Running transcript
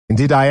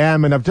Indeed, I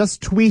am. And I've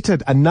just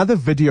tweeted another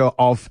video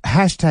of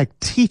hashtag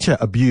teacher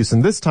abuse.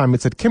 And this time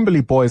it's at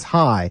Kimberley Boys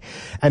High.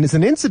 And it's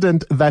an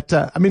incident that,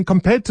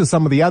 compared to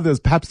some of the others,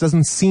 perhaps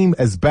doesn't seem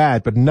as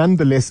bad, but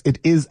nonetheless, it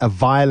is a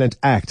violent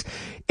act.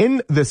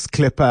 In this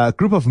clip, a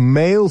group of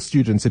male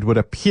students, it would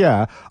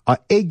appear, are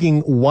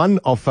egging one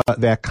of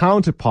their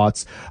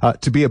counterparts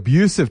to be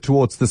abusive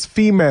towards this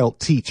female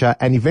teacher.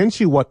 And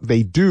eventually what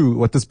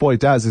this boy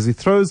does is he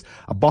throws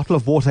a bottle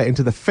of water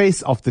into the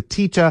face of the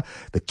teacher.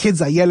 The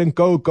kids are yelling,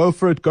 go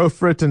for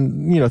it,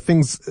 and,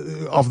 things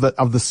of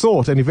the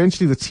sort. And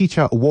eventually the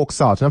teacher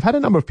walks out. And I've had a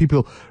number of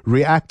people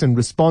react and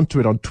respond to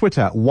it on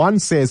Twitter. One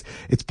says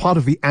it's part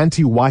of the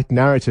anti-white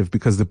narrative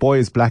because the boy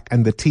is black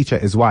and the teacher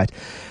is white.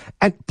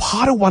 And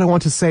part of what I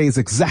want to say is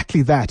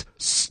exactly that.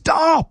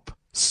 Stop!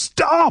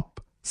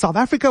 South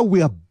Africa,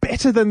 we are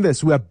better than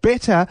this. We are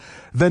better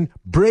than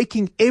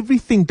breaking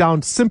everything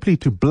down simply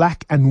to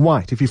black and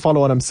white, if you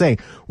follow what I'm saying.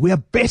 We are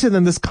better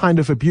than this kind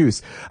of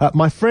abuse.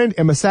 My friend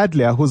Emma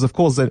Sadlier, who's of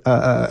course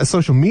a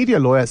social media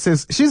lawyer,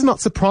 says she's not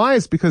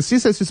surprised because she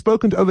says she's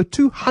spoken to over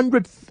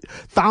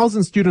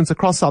 200,000 students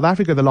across South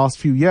Africa the last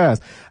few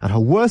years. And her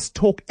worst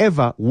talk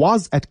ever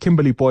was at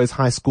Kimberley Boys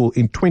High School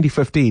in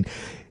 2015.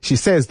 She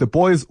says the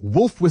boys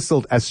wolf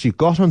whistled as she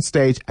got on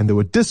stage and they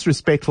were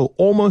disrespectful,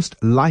 almost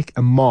like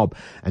a mob.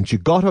 And she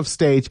got off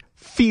stage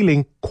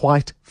feeling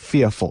quite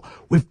fearful.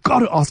 We've got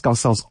to ask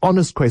ourselves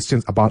honest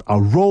questions about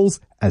our roles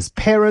as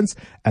parents,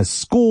 as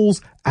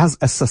schools, as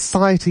a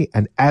society,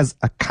 and as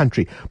a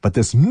country. But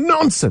this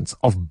nonsense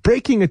of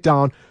breaking it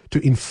down to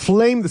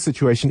inflame the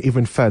situation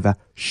even further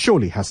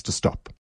surely has to stop.